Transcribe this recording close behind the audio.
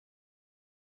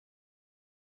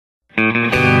I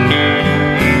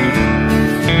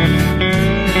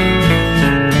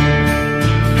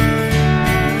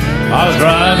was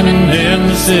driving in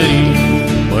the city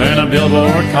when a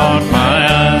billboard caught my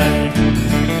eye.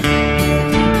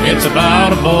 It's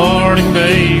about aborting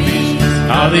babies,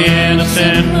 how the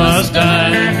innocent must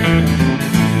die.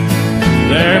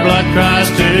 Their blood cries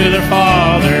to their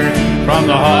father from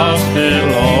the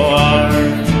hospital OR.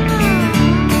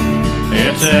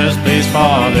 It says, please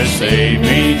Father, save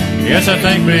me. Yes, I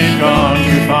think we've gone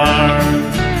too far.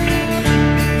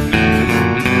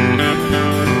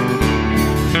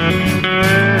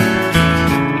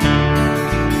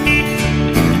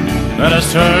 Let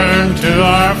us turn to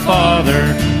our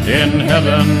Father in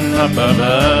heaven up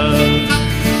above.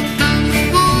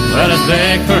 Let us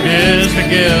beg for His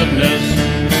forgiveness,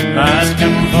 ask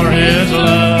Him for His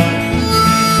love.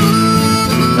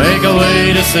 Make a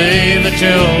way to save the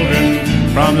children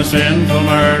from the sinful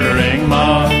murdering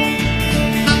mob.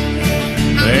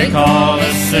 They call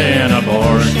this sin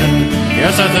abortion.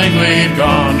 Yes, I think we've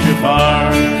gone too far.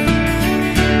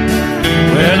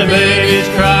 With the babies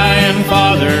crying,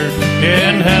 Father,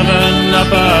 in heaven up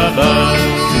above,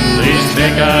 please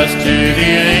take us to the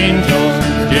angels,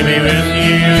 give me with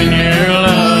you in your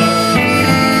love.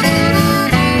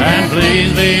 And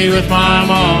please be with my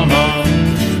mama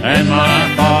and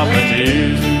my papa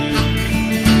too.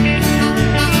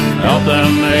 Help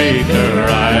them make the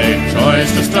right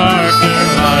choice to start their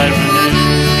life anew.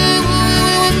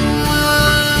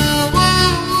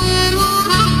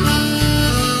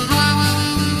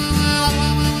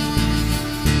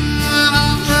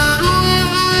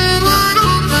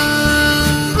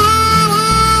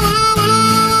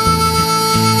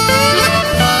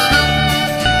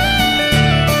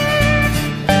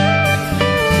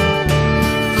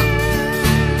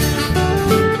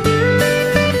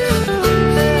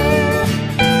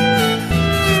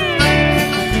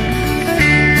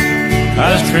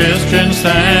 As Christians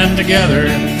stand together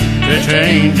to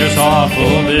change this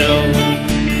awful bill,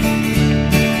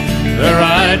 the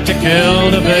right to kill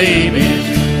the babies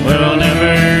will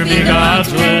never be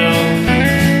God's will.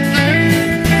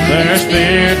 Their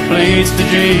spirit pleads to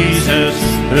Jesus,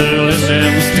 who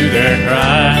listens to their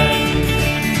cry.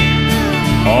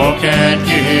 Oh, can't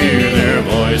you hear their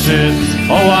voices?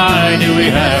 Oh, why do we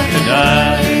have to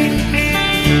die?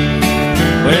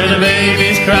 With the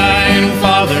babies crying,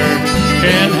 Father,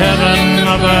 in heaven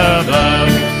up above,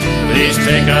 please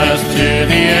take us to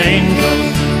the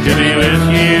angels, to be with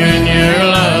you in your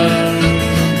love.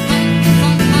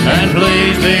 And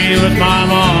please be with my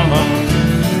mama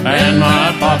and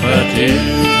my papa too.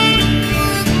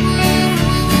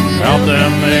 Help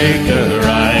them make the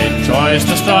right choice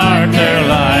to start their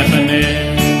life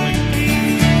anew.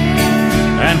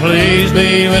 And please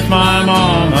be with my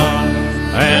mama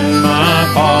and my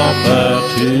papa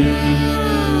too.